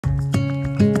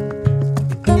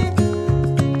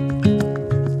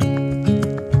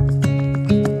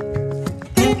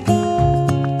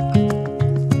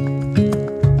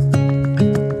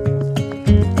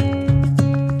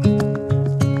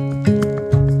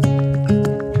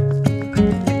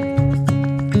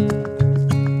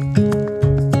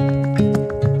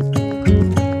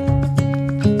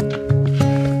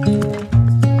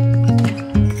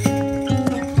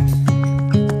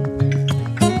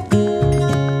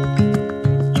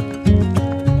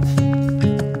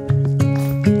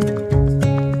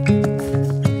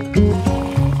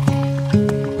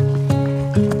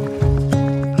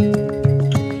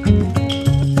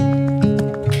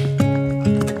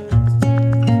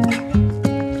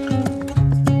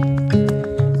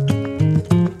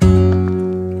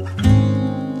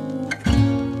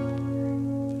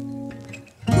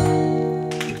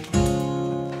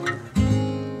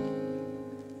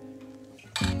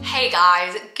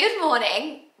Good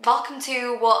morning. Welcome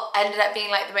to what ended up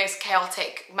being like the most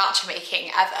chaotic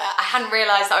matchmaking ever. I hadn't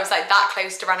realised that I was like that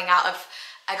close to running out of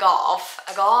agave.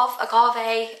 I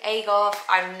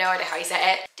have no idea how you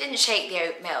say it. Didn't shake the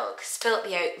oat milk, spilt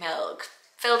the oat milk,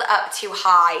 filled it up too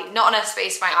high, not enough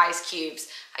space for my ice cubes.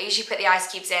 I usually put the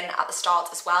ice cubes in at the start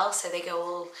as well, so they go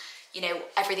all, you know,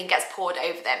 everything gets poured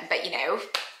over them, but you know,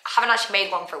 I haven't actually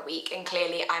made one for a week and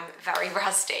clearly I'm very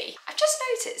rusty. I've just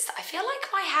noticed that I feel like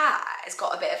my hair has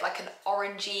got a bit of like an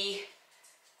orangey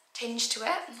tinge to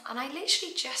it, and I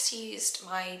literally just used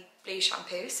my blue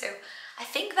shampoo, so I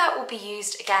think that will be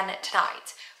used again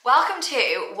tonight. Welcome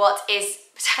to what is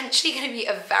potentially going to be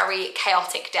a very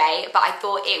chaotic day, but I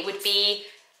thought it would be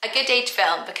a good day to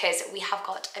film because we have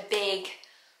got a big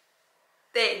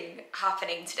thing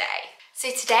happening today. So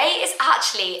today is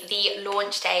actually the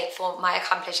launch day for my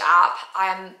Accomplish app. I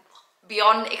am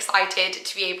beyond excited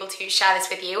to be able to share this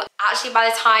with you. Actually, by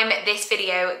the time this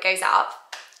video goes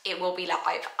up, it will be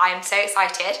live. I am so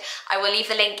excited. I will leave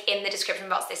the link in the description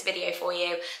box of this video for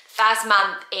you. The first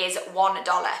month is $1.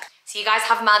 So you guys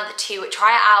have a month to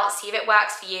try it out, see if it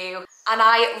works for you. And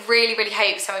I really, really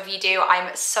hope some of you do.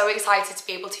 I'm so excited to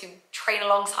be able to train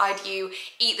alongside you,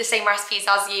 eat the same recipes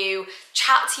as you,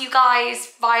 chat to you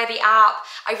guys via the app.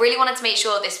 I really wanted to make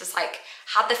sure this was like,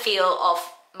 had the feel of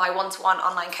my one-to-one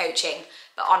online coaching,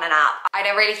 but on an app. I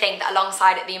don't really think that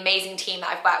alongside the amazing team that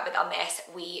I've worked with on this,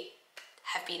 we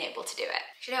have been able to do it.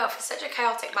 You know, for such a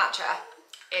chaotic matcha,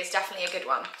 it's definitely a good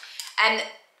one. And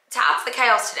to add to the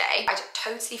chaos today, I'd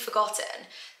totally forgotten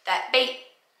that I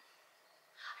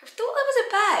thought there was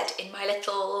a bird in my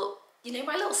little, you know,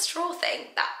 my little straw thing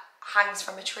that hangs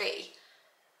from a tree.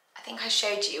 I think I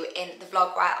showed you in the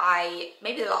vlog where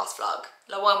maybe the last vlog,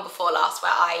 the one before last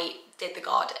where I did the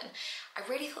garden. I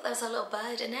really thought there was a little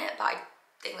bird in it, but I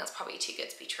think that's probably too good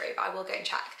to be true, but I will go and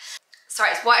check.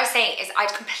 Sorry, so what I was saying is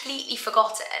I'd completely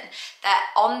forgotten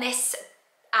that on this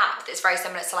app that's very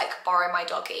similar to like Borrow My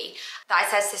Doggy, that it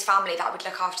says to this family that I would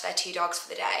look after their 2 dogs for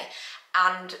the day.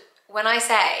 And when I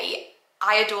say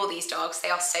I adore these dogs, they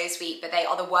are so sweet, but they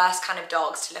are the worst kind of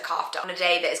dogs to look after on a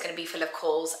day that is going to be full of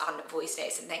calls and voice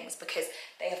notes and things, because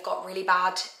they have got really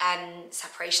bad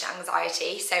separation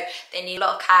anxiety, so they need a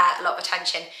lot of care, a lot of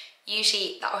attention.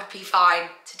 Usually that would be fine.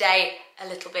 Today, a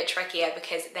little bit trickier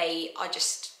because they are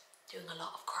just doing a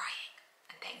lot of crying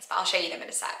and things, but I'll show you them in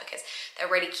a sec because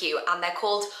they're really cute, and they're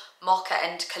called Mocha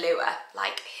and Kahlua.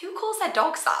 Like, who calls their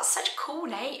dogs that? Such cool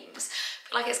names. I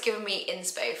feel like it's given me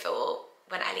inspo for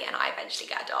when Ellie and I eventually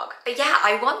get a dog. But yeah,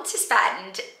 I want to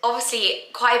spend obviously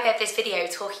quite a bit of this video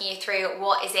talking you through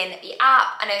what is in the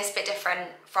app. I know it's a bit different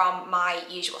from my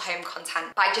usual home content,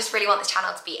 but I just really want this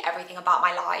channel to be everything about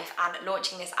my life, and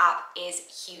launching this app is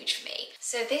huge for me.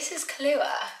 So this is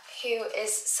Kahlua, who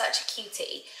is such a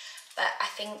cutie, but I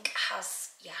think has,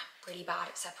 yeah, really bad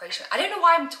at separation. I don't know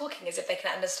why I'm talking as if they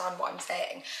can understand what I'm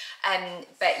saying.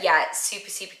 But yeah, it's super,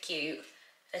 super cute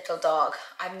little dog.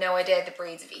 I have no idea the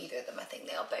breeds of either of them. I think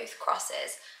they are both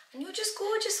crosses. And you're just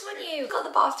gorgeous, aren't you? We've got the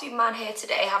bathroom man here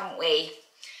today, haven't we?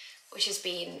 Which has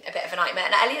been a bit of a nightmare.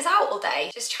 And Ellie is out all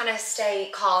day, just trying to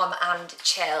stay calm and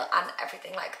chill and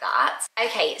everything like that.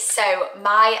 Okay, so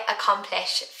my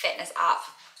Accomplish fitness app.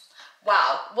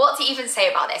 Wow, what to even say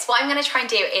about this? What I'm going to try and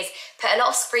do is put a lot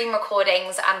of screen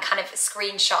recordings and kind of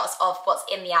screenshots of what's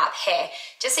in the app here,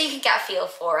 just so you can get a feel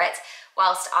for it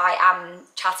whilst I am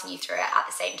chatting you through it at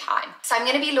the same time. So I'm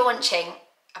going to be launching,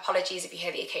 apologies if you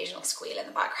hear the occasional squeal in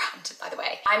the background, by the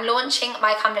way. I'm launching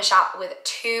my Accomplish app with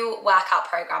 2 workout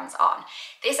programs on.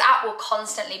 This app will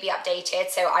constantly be updated,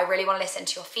 so I really want to listen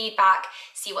to your feedback,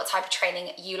 see what type of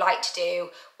training you like to do,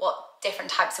 what different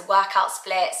types of workout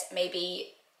splits,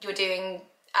 maybe you're doing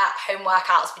at-home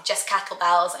workouts with just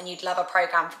kettlebells and you'd love a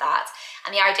program for that.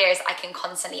 And the idea is I can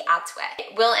constantly add to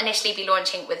it. We'll initially be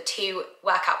launching with 2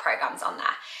 workout programs on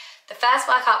there. The first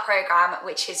workout program,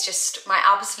 which is just my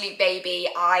absolute baby,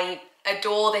 I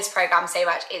adore this program so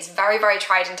much, it's very, very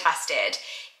tried and tested,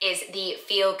 is the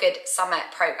Feel Good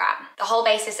Summit program. The whole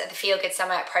basis of the Feel Good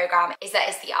Summit program is that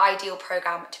it's the ideal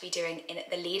program to be doing in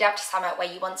the lead up to Summit,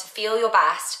 where you want to feel your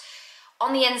best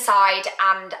on the inside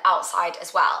and outside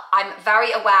as well. I'm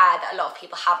very aware that a lot of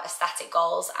people have aesthetic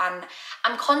goals, and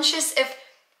I'm conscious of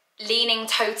leaning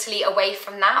totally away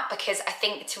from that because I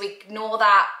think to ignore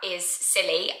that is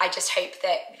silly. I just hope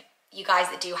that you guys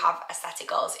that do have aesthetic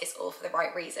goals, it's all for the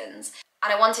right reasons.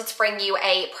 And I wanted to bring you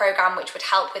a program which would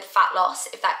help with fat loss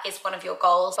if that is one of your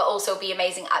goals, but also be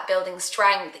amazing at building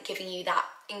strength, giving you that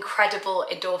incredible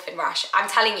endorphin rush. I'm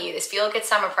telling you, this Feel Good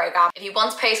Summer program, if you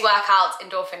want to post-workout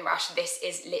endorphin rush, this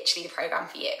is literally the program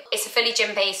for you. It's a fully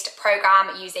gym-based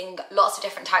program using lots of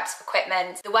different types of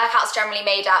equipment. The workout's generally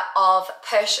made up of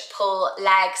push, pull,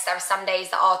 legs. There are some days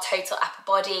that are total upper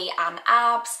body and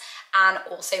abs, and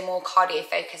also more cardio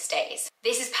focused days.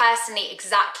 This is personally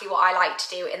exactly what I like to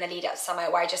do in the lead up to summer,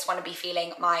 where I just want to be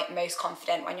feeling my most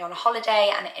confident when you're on a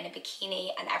holiday and in a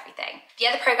bikini and everything. The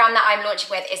other program that I'm launching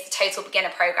with is the Total Beginner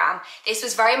program. This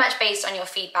was very much based on your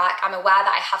feedback. I'm aware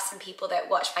that I have some people that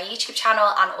watch my YouTube channel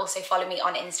and also follow me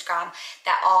on Instagram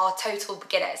that are total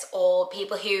beginners, or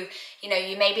people who, you know,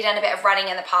 you maybe done a bit of running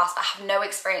in the past but have no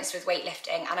experience with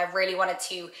weightlifting, and I really wanted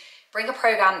to bring a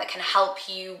program that can help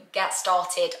you get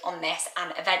started on this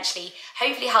and eventually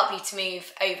hopefully help you to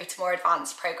move over to more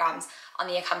advanced programs on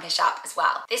the Accomplish app as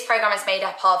well. This program is made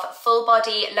up of full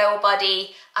body, lower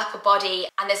body, upper body,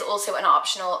 and there's also an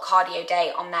optional cardio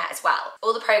day on there as well.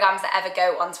 All the programs that ever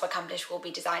go onto Accomplish will be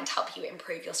designed to help you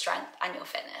improve your strength and your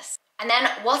fitness. And then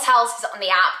what else is on the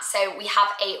app? So we have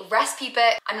a recipe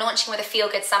book. I'm launching with a Feel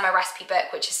Good Summer recipe book,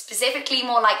 which is specifically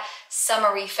more like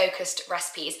summery focused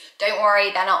recipes. Don't worry,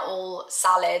 they're not all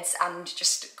salads and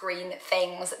just green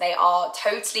things. They are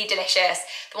totally delicious.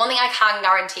 The one thing I can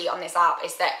guarantee on this app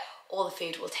is that all the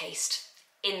food will taste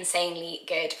insanely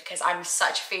good, because I'm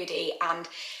such a foodie, and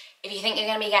if you think you're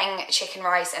going to be getting chicken,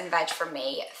 rice and veg from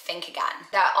me, think again.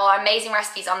 There are amazing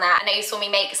recipes on there. I know you saw me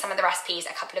make some of the recipes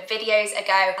a couple of videos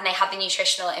ago, and they have the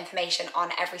nutritional information on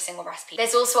every single recipe.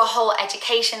 There's also a whole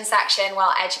education section where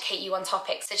I'll educate you on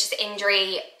topics such as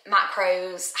injury,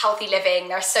 macros, healthy living.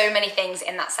 There are so many things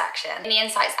in that section. In the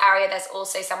insights area, there's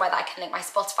also somewhere that I can link my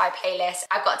Spotify playlist.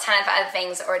 I've got 10 of other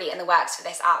things already in the works for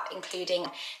this app, including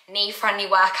knee-friendly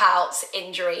workouts,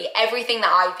 injury, everything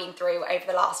that I've been through over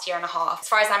the last year and a half. As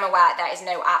far as I'm aware, there is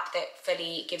no app that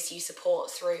fully gives you support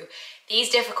through these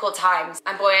difficult times.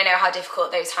 And boy, I know how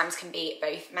difficult those times can be,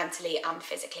 both mentally and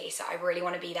physically. So I really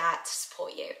want to be there to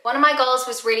support you. One of my goals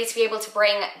was really to be able to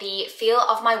bring the feel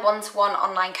of my one-to-one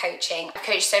online coaching. I've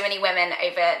coached so many women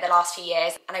over the last few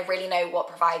years, and I really know what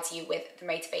provides you with the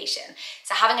motivation.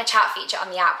 So having a chat feature on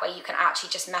the app where you can actually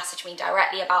just message me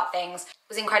directly about things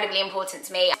was incredibly important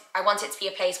to me. I want it to be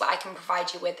a place where I can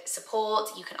provide you with support.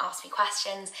 You can ask me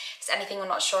questions. If there's anything you're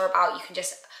not sure about, you can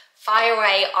just fire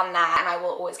away on there, and I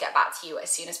will always get back to you as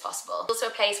soon as possible. Also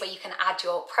a place where you can add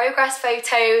your progress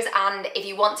photos, and if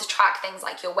you want to track things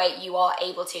like your weight, you are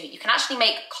able to. You can actually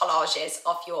make collages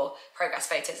of your progress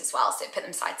photos as well, so put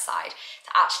them side to side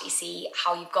to actually see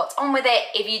how you've got on with it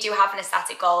if you do have an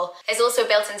aesthetic goal. There's also a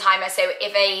built-in timer, so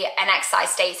if an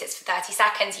exercise states it's for 30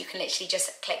 seconds, you can literally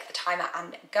just click the timer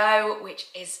and go, which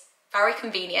is very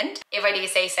convenient, if I do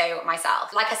say so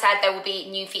myself. Like I said, there will be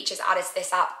new features added to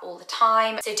this app all the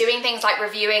time. So doing things like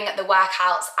reviewing the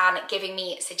workouts and giving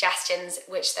me suggestions,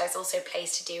 which there's also a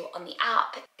place to do on the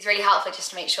app, is really helpful just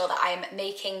to make sure that I'm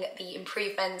making the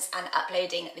improvements and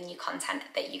uploading the new content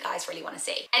that you guys really want to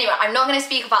see. Anyway, I'm not going to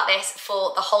speak about this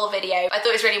for the whole video. I thought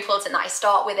it was really important that I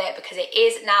start with it because it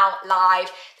is now live.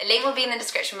 The link will be in the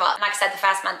description box. Like I said, the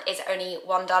first month is only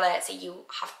 $1, so you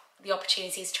have the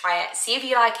opportunity to try it, see if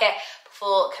you like it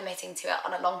before committing to it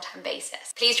on a long-term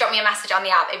basis. Please drop me a message on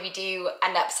the app if you do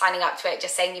end up signing up to it,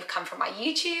 just saying you've come from my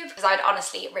YouTube, because I'd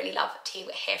honestly really love to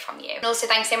hear from you. And also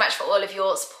thanks so much for all of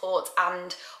your support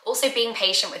and also being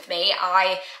patient with me.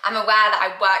 I am aware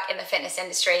that I work in the fitness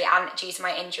industry, and due to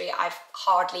my injury, I've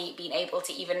hardly been able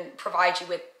to even provide you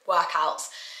with workouts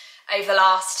over the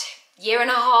last year and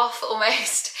a half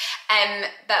almost.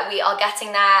 But we are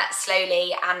getting there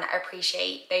slowly, and I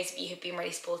appreciate those of you who've been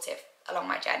really supportive along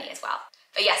my journey as well.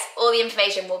 But yes, all the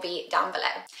information will be down below.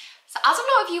 So as a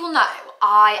lot of you will know,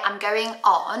 I am going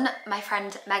on my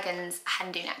friend Megan's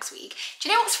hen do next week. Do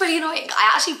you know what's really annoying?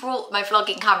 I actually brought my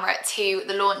vlogging camera to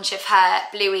the launch of her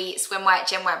Bluey swimwear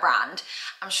gymwear brand.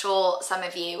 I'm sure some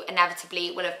of you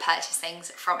inevitably will have purchased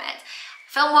things from it.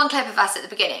 Filmed one clip of us at the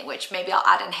beginning, which maybe I'll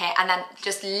add in here, and then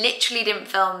just literally didn't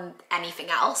film anything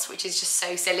else, which is just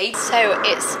so silly. So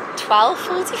it's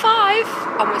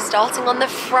 12:45 and we're starting on the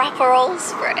frapperol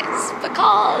spritz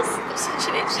because I'm such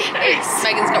an itchy face.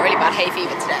 Megan's got really bad hay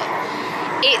fever today.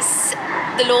 It's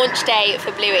the launch day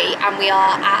for Bluey and we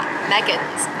are at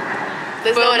Megan's.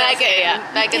 There's no one else here.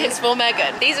 Megan, it's for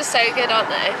Megan. These are so good, aren't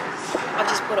they? I've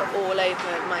just put it all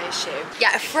over my shoe.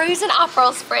 Yeah, a frozen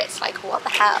Aperol spritz, like what the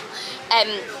hell?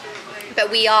 But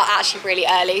we are actually really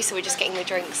early, so we're just getting the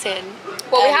drinks in.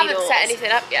 Well, we haven't set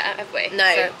anything up yet, have we?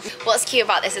 No. So. What's cute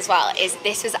about this as well is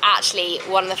this was actually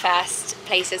one of the first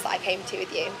places that I came to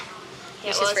with you. Yeah,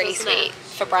 which is really wasn't it? sweet.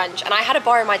 For brunch. And I had to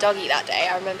borrow my doggy that day.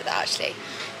 I remember that actually.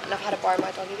 And I've had to borrow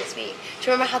my doggy this week. Do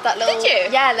you remember I had that little... Did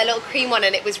you? Yeah, the little cream one,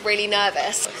 and it was really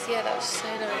nervous. Yeah, that was so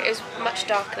nice. It was much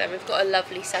darker then. We've got a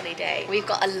lovely sunny day. We've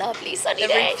got a lovely sunny The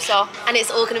day. roof's off. And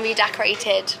it's all going to be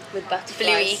decorated With butterflies.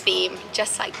 bluey theme,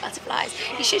 just like butterflies.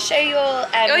 You should show your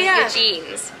your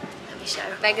jeans. Let me show.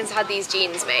 Megan's had these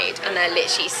jeans made, and they're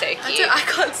literally so cute. I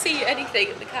can't see anything.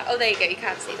 Oh, there you go. You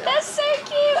can see them. They're so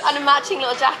cute. And a matching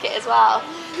little jacket as well.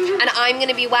 And I'm going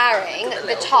to be wearing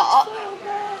the top.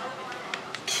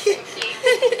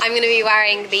 I'm going to be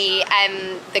wearing the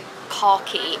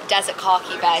khaki, desert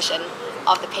khaki version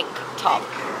of the pink top.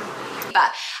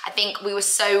 But I think we were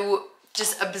so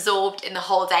just absorbed in the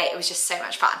whole day. It was just so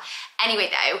much fun. Anyway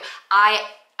though, I'm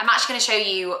actually going to show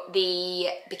you the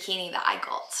bikini that I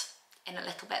got in a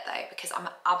little bit though, because I'm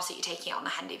absolutely taking it on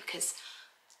the handy because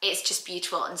it's just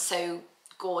beautiful and so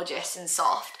gorgeous and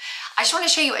soft. I just want to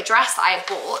show you a dress that I had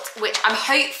bought, which I'm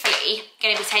hopefully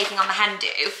going to be taking on the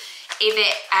hand-do if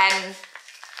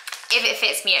it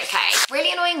fits me okay.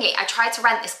 Really annoyingly, I tried to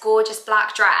rent this gorgeous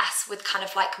black dress with kind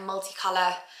of like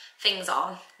multicolour things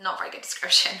on, not very good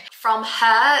description, from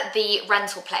her, the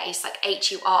rental place, like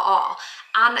HURR,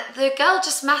 and the girl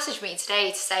just messaged me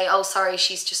today to say, oh sorry,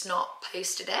 she's just not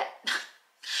posted it.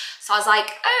 So I was like,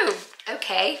 oh,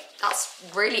 okay, that's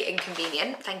really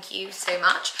inconvenient, thank you so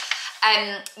much.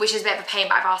 Which is a bit of a pain,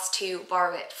 but I've asked to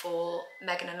borrow it for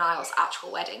Megan and Niall's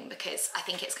actual wedding because I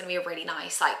think it's going to be a really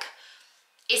nice, like,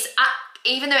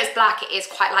 even though it's black, it is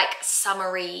quite like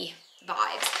summery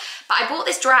vibes. But I bought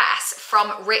this dress from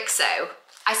Rixo.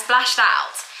 I splashed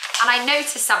out and I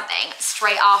noticed something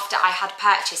straight after I had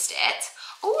purchased it.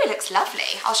 Oh, it looks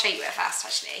lovely. I'll show you it first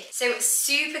actually. So it's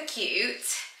super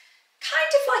cute,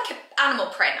 kind of like an animal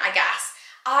print, I guess.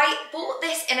 I bought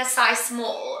this in a size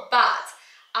small, but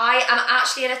I am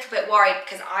actually a little bit worried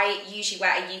because I usually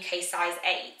wear a UK size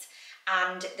 8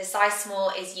 and the size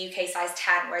small is UK size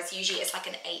 10, whereas usually it's like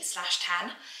an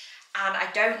 8/10. And I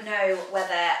don't know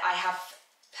whether I have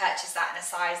purchased that in a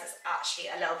size that's actually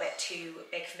a little bit too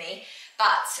big for me,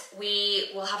 but we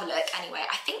will have a look anyway.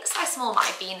 I think the size small might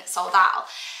have been sold out,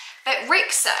 but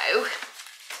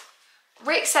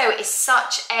Rixo is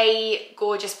such a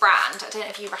gorgeous brand. I don't know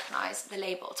if you recognise the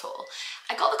label at all.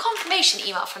 I got the confirmation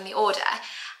email from the order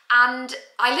and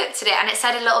I looked at it and it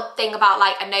said a little thing about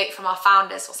like a note from our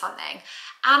founders or something.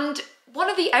 And one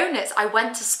of the owners I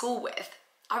went to school with,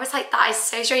 I was like, that is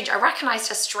so strange. I recognised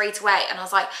her straight away and I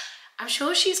was like, I'm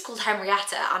sure she's called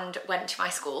Henrietta and went to my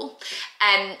school.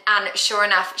 And sure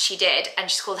enough, she did. And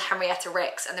she's called Henrietta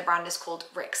Rix and the brand is called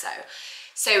Rixo.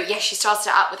 So yeah, she started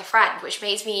it up with a friend, which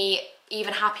made me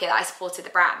even happier that I supported the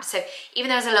brand. So even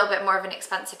though it's a little bit more of an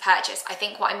expensive purchase, I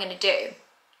think what I'm going to do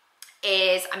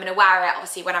is I'm going to wear it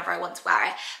obviously whenever I want to wear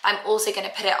it, but I'm also going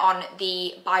to put it on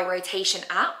the By Rotation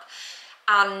app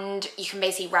and you can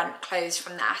basically rent clothes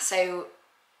from there. So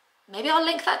maybe I'll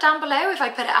link that down below if I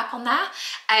put it up on there,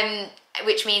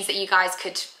 which means that you guys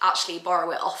could actually borrow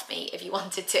it off me if you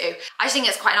wanted to. I just think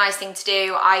it's quite a nice thing to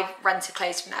do. I've rented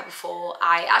clothes from there before.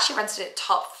 I actually rented a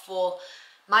top for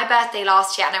my birthday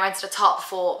last year and I rented a top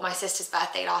for my sister's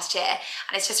birthday last year,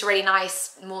 and it's just a really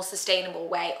nice, more sustainable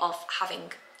way of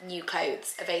having new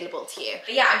clothes available to you.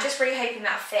 But yeah, I'm just really hoping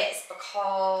that fits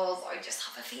because I just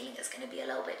have a feeling it's going to be a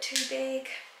little bit too big.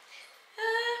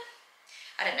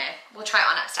 I don't know, we'll try it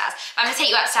on upstairs. But I'm going to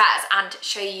take you upstairs and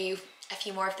show you a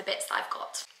few more of the bits that I've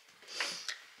got.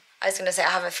 I was going to say I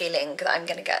have a feeling that I'm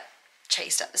going to get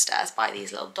chased up the stairs by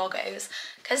these little doggos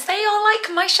because they are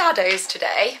like my shadows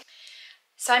today.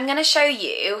 So I'm going to show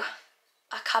you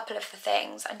a couple of the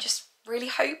things and just really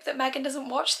hope that Megan doesn't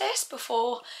watch this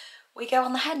before we go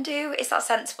on the hen-do. Is that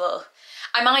sensible?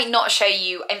 I might not show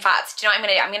you, in fact, do you know what I'm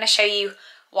going to do? I'm going to show you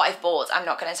what I've bought. I'm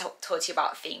not going to talk to you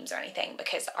about themes or anything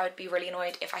because I would be really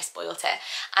annoyed if I spoilt it.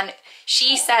 And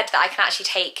she said that I can actually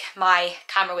take my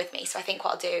camera with me. So I think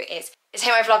what I'll do is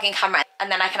take my vlogging camera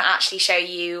and then I can actually show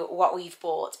you what we've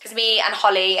bought. Because me and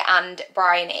Holly and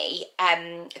Bryony,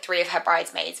 3 of her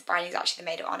bridesmaids, Bryony's actually the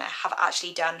maid of honour, have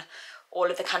actually done all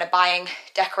of the kind of buying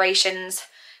decorations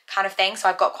kind of thing. So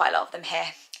I've got quite a lot of them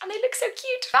here. And they look so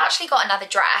cute. I've actually got another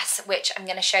dress, which I'm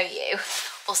going to show you.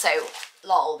 Also,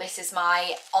 lol, this is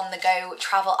my on-the-go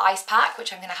travel ice pack,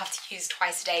 which I'm going to have to use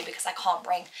twice a day because I can't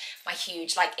bring my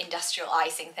huge, like, industrial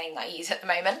icing thing that I use at the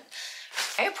moment.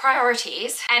 No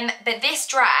priorities. But this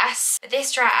dress,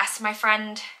 my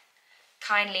friend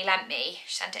kindly lent me.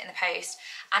 She sent it in the post.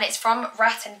 And it's from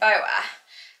Ret and Boa.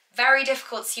 Very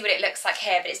difficult to see what it looks like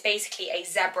here, but it's basically a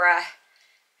zebra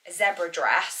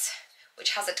dress,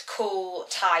 which has a cool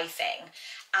tie thing,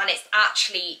 and it's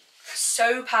actually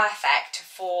so perfect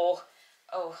for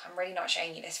oh, I'm really not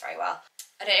showing you this very well.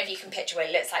 I don't know if you can picture what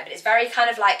it looks like, but it's very kind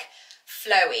of like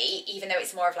flowy, even though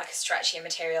it's more of like a stretchier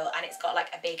material, and it's got like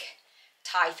a big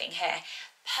tie thing here.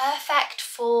 Perfect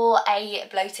for a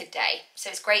bloated day. So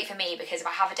it's great for me because if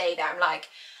I have a day that I'm like,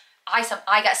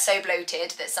 I get so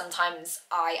bloated that sometimes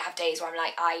I have days where I'm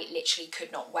like, I literally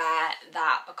could not wear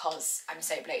that because I'm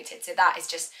so bloated. So that is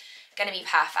just gonna be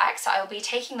perfect. So I'll be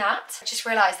taking that. I just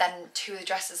realized then 2 of the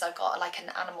dresses I've got are like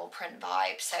an animal print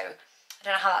vibe, so I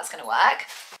don't know how that's gonna work.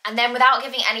 And then without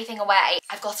giving anything away,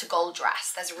 I've got a gold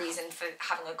dress. There's a reason for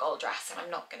having a gold dress, and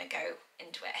I'm not gonna go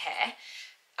into it here.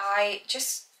 I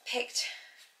just picked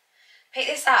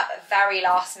this up very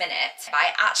last minute.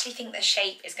 I actually think the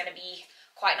shape is gonna be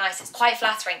quite nice. It's quite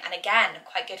flattering, and again,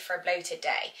 quite good for a bloated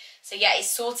day. So yeah, it's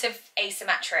sort of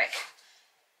asymmetric.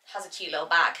 Has a cute little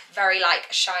bag, very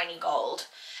like shiny gold.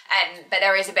 But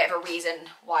there is a bit of a reason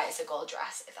why it's a gold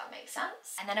dress, if that makes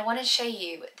sense. And then I want to show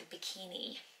you the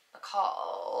bikini,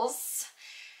 because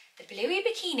the bluey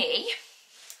bikini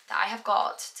that I have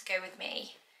got to go with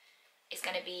me is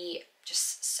going to be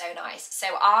just so nice. So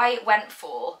I went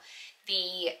for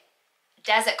the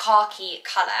desert khaki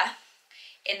colour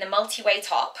in the multi-way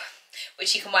top,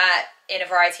 which you can wear in a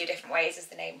variety of different ways, as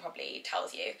the name probably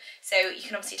tells you. So you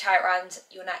can obviously tie it around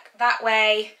your neck that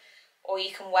way, or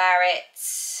you can wear it,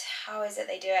 how is it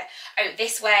they do it? Oh,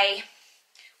 this way,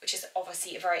 which is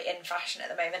obviously very in fashion at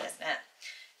the moment, isn't it?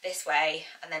 This way,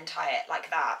 and then tie it like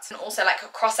that. And also like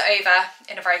cross it over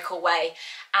in a very cool way.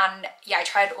 And yeah, I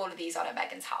tried all of these on at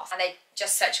Megan's house, and they're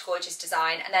just such a gorgeous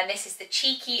design. And then this is the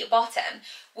cheeky bottom,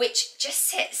 which just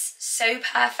sits so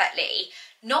perfectly,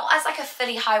 not as like a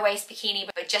fully high waist bikini,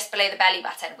 but just below the belly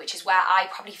button, which is where I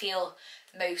probably feel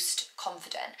most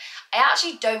confident. I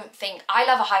actually don't think, I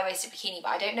love a high-waisted bikini, but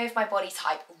I don't know if my body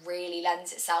type really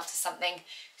lends itself to something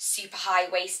super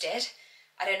high-waisted.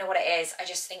 I don't know what it is. I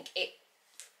just think it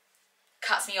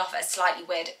cuts me off at a slightly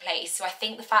weird place. So I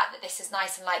think the fact that this is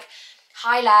nice and like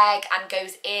high leg and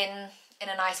goes in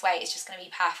a nice way is just going to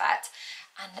be perfect.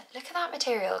 And look at that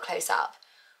material close up.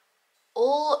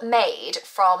 All made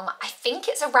from, I think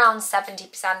it's around 70%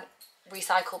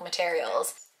 recycled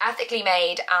materials. Ethically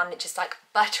made and just like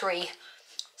buttery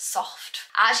soft.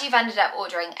 I actually have ended up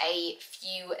ordering a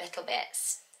few little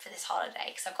bits for this holiday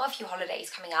because I've got a few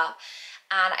holidays coming up,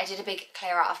 and I did a big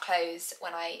clear out of clothes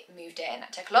when I moved in.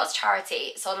 I took a lot to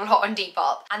charity, sold a lot on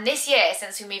Depop, and this year,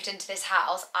 since we moved into this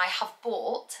house, I have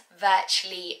bought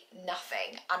virtually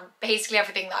nothing, and basically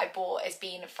everything that I bought has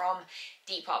been from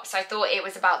Depop. So I thought it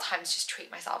was about time to just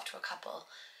treat myself to a couple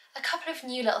of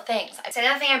new little things. So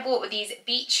another thing I bought were these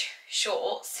beach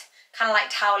shorts, kind of like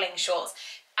toweling shorts.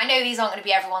 I know these aren't going to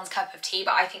be everyone's cup of tea,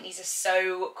 but I think these are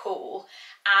so cool.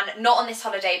 And not on this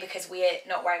holiday because we're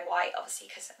not wearing white, obviously,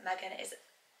 because Megan is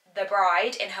the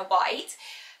bride in her white.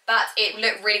 But it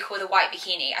looked really cool with a white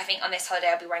bikini. I think on this holiday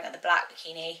I'll be wearing the black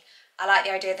bikini. I like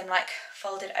the idea of them like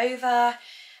folded over,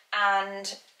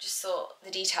 and just thought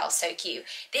the detail's so cute.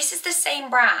 This is the same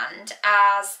brand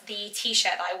as the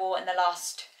t-shirt that I wore in the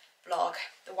last vlog,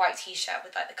 the white t-shirt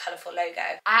with like the colourful logo.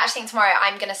 I actually think tomorrow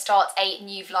I'm going to start a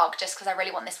new vlog just because I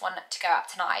really want this one to go up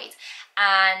tonight,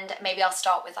 and maybe I'll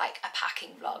start with like a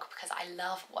packing vlog because I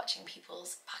love watching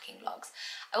people's packing vlogs.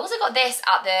 I also got this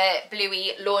at the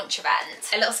Bluey launch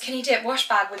event, a little skinny dip wash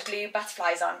bag with blue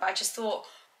butterflies on, but I just thought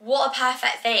what a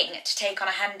perfect thing to take on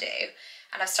a hen do,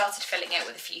 and I've started filling it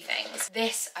with a few things.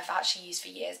 This I've actually used for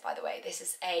years, by the way. This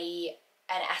is an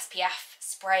SPF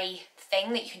spray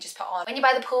thing that you can just put on when you're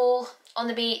by the pool, on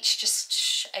the beach,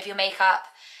 just over your makeup,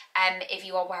 if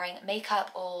you are wearing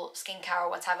makeup or skincare or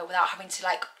whatever, without having to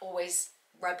like always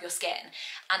rub your skin.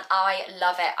 And I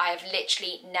love it. I have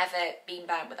literally never been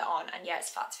burnt with it on, and yeah, it's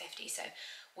Fat 50, so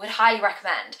would highly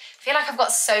recommend. I feel like I've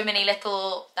got so many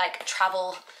little like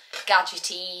travel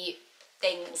gadgety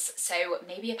things, so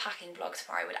maybe a packing vlog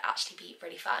tomorrow would actually be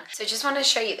really fun. So I just wanted to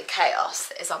show you the chaos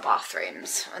that is our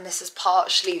bathrooms, and this is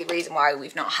partially the reason why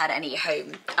we've not had any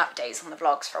home updates on the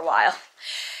vlogs for a while.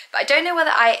 But I don't know whether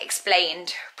I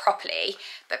explained properly,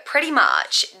 but pretty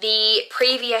much the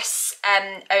previous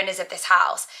owners of this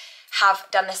house have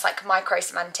done this like micro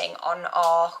cementing on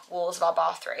our walls of our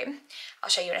bathroom. I'll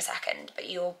show you in a second, but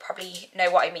you'll probably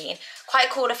know what I mean. Quite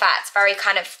a cool effect, very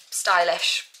kind of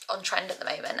stylish, on trend at the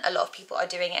moment. A lot of people are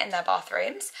doing it in their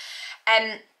bathrooms.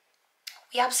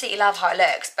 We absolutely love how it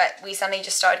looks, but we suddenly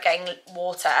just started getting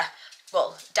water,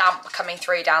 well, damp coming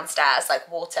through downstairs, like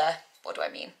water, what do I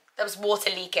mean? There was water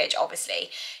leakage, obviously.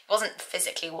 It wasn't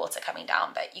physically water coming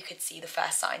down, but you could see the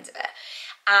first signs of it.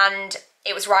 And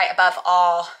it was right above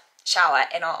our shower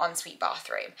in our ensuite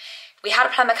bathroom. We had a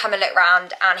plumber come and look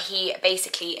round, and he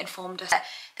basically informed us that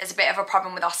there's a bit of a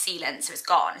problem with our sealant, so it's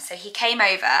gone. So he came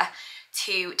over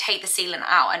to take the sealant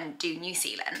out and do new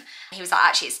sealant. He was like,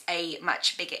 actually it's a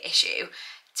much bigger issue.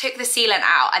 Took the sealant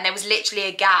out, and there was literally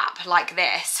a gap like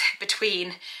this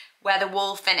between where the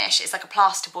wall finish. It's like a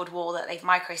plasterboard wall that they've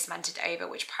micro cemented over,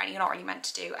 which apparently you're not really meant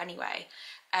to do anyway.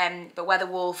 But where the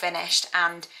wall finished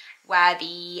and where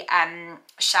the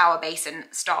shower basin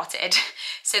started.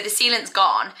 So the sealant's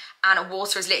gone, and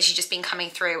water has literally just been coming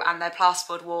through, and the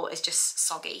plasterboard wall is just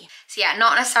soggy. So yeah,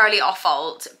 not necessarily our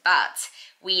fault, but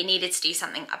we needed to do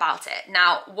something about it.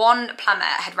 Now, one plumber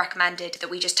had recommended that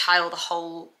we just tile the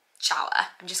whole shower.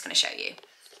 I'm just going to show you.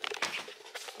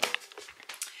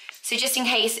 So just in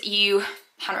case you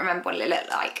can't remember what it looked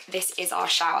like, this is our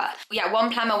shower. Yeah,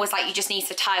 one plumber was like, you just need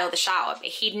to tile the shower, but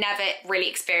he'd never really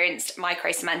experienced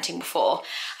micro cementing before.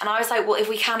 And I was like, well, if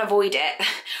we can avoid it,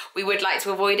 we would like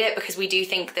to avoid it, because we do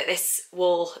think that this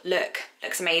will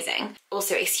looks amazing.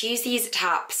 Also, excuse these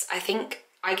taps.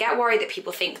 I get worried that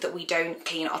people think that we don't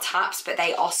clean our taps, but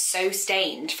they are so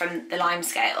stained from the lime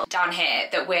scale down here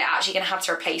that we're actually gonna have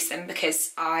to replace them,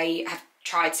 because I have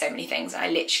tried so many things and I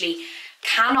literally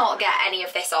cannot get any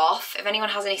of this off. If anyone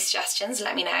has any suggestions,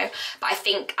 let me know. But I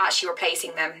think actually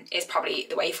replacing them is probably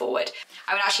the way forward.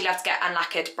 I would actually love to get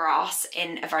unlacquered brass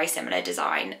in a very similar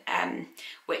design,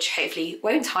 which hopefully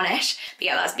won't tarnish. But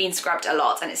yeah, that's been scrubbed a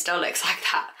lot and it still looks like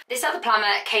that. This other plumber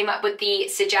came up with the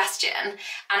suggestion,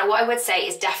 and what I would say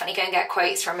is definitely go and get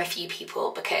quotes from a few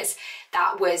people, because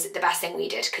that was the best thing we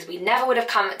did, because we never would have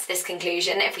come to this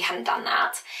conclusion if we hadn't done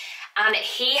that. And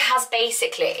he has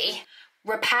basically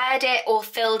repaired it or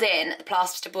filled in the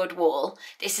plasterboard wall.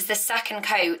 This is the second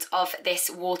coat of this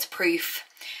waterproof,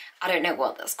 I don't know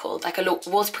what that's called, like a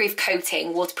waterproof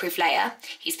coating, waterproof layer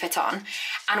he's put on.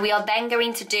 And we are then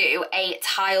going to do a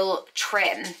tile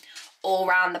trim all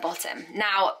around the bottom.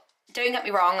 Now, don't get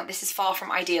me wrong, this is far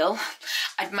from ideal.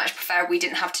 I'd much prefer we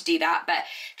didn't have to do that, but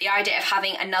the idea of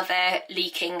having another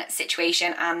leaking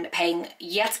situation and paying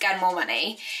yet again more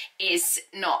money is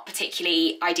not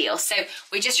particularly ideal. So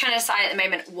we're just trying to decide at the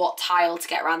moment what tile to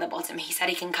get around the bottom. He said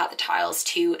he can cut the tiles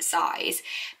to size,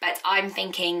 but I'm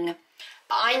thinking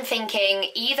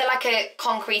either like a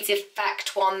concrete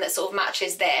effect one that sort of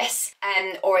matches this,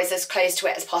 or is as close to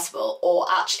it as possible, or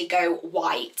actually go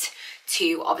white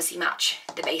to obviously match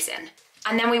the basin.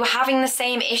 And then we were having the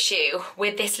same issue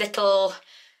with this little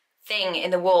thing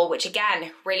in the wall, which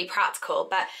again, really practical,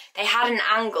 but they hadn't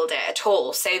angled it at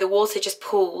all. So the water just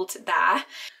pooled there,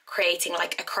 creating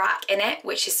like a crack in it,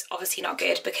 which is obviously not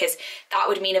good, because that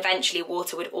would mean eventually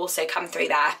water would also come through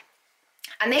there.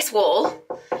 And this wall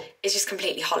is just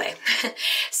completely hollow.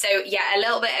 So yeah, a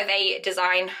little bit of a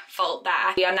design fault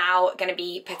there. We are now going to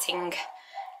be putting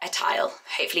a tile,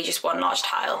 hopefully just one large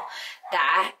tile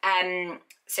there,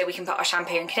 so we can put our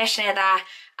shampoo and conditioner there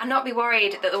and not be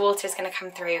worried that the water is going to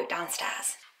come through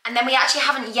downstairs. And then we actually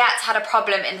haven't yet had a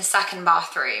problem in the second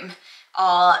bathroom,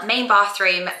 our main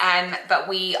bathroom, but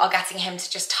we are getting him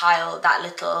to just tile that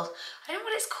little, I don't know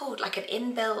what it's called, like an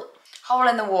inbuilt hole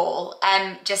in the wall,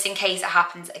 just in case it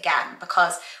happens again,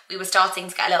 because we were starting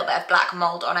to get a little bit of black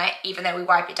mold on it, even though we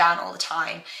wipe it down all the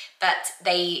time. But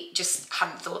they just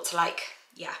hadn't thought to, like,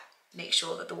 yeah, make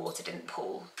sure that the water didn't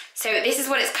pool. So this is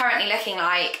what it's currently looking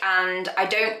like, and I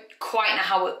don't quite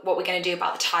know what we're going to do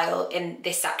about the tile in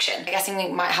this section. I'm guessing we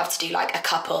might have to do like a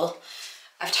couple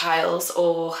of tiles,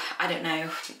 or I don't know,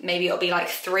 maybe it'll be like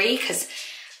 3, because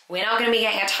we're not going to be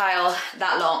getting a tile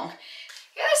that long.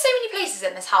 Yeah, there's so many places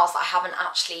in this house that I haven't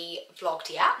actually vlogged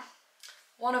yet.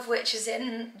 One of which is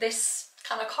in this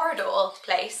kind of corridor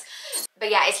place. But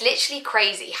yeah, it's literally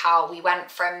crazy how we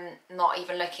went from not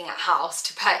even looking at a house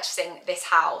to purchasing this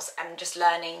house and just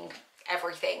learning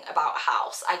everything about a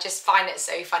house. I just find it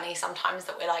so funny sometimes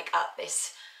that we're like at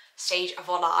this stage of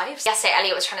our lives. Yesterday,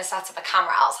 Elliot was trying to set up a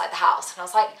camera outside the house, and I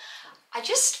was like, I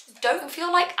just don't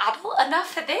feel like adult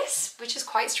enough for this, which is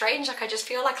quite strange. Like, I just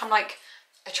feel like I'm like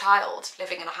a child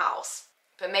living in a house,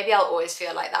 but maybe I'll always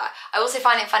feel like that. I also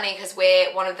find it funny because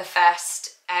we're one of the first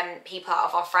people out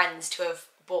of our friends to have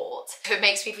bought, so it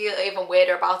makes me feel even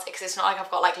weirder about it, because it's not like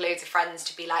I've got like loads of friends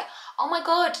to be like, oh my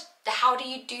god, how do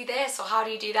you do this or how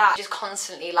do you do that? Just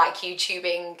constantly like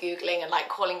YouTubing, Googling, and like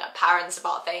calling up parents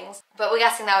about things. But we're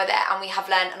getting there with it, and we have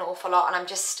learned an awful lot, and I'm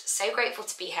just so grateful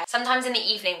to be here. Sometimes in the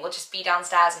evening we'll just be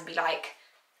downstairs and be like,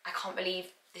 I can't believe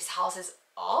this house is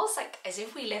ours, like as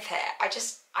if we live here.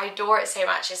 I adore it so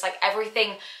much. It's like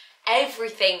everything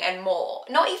and more.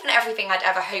 Not even everything I'd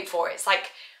ever hope for. It's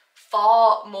like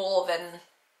far more than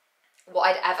what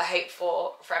I'd ever hoped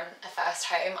for from a first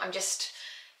home. I'm just,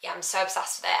 yeah, I'm so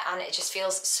obsessed with it, and it just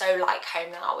feels so like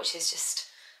home now, which is just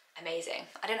amazing.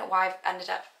 I don't know why I've ended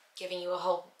up giving you a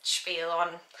whole spiel on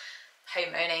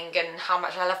home owning and how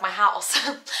much I love my house.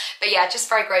 But yeah, just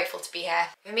very grateful to be here.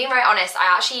 If I'm being very honest,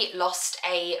 I actually lost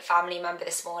a family member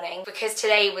this morning because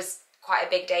today was quite a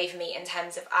big day for me in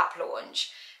terms of app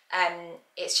launch.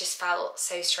 It's just felt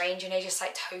so strange, you know, just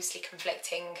like totally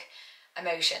conflicting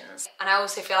emotions. And I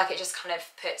also feel like it just kind of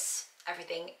puts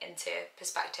everything into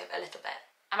perspective a little bit.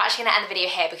 I'm actually gonna end the video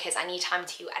here because I need time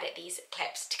to edit these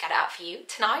clips to get it out for you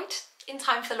tonight in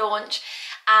time for launch.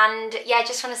 And yeah, I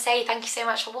just want to say thank you so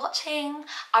much for watching.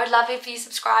 I would love if you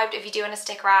subscribed, if you do want to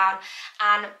stick around,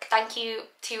 and thank you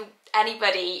to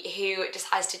anybody who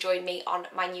decides to join me on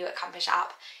my new Accomplish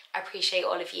app. I appreciate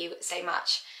all of you so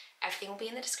much. Everything will be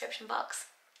in the description box.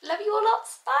 Love you all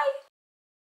lots. Bye.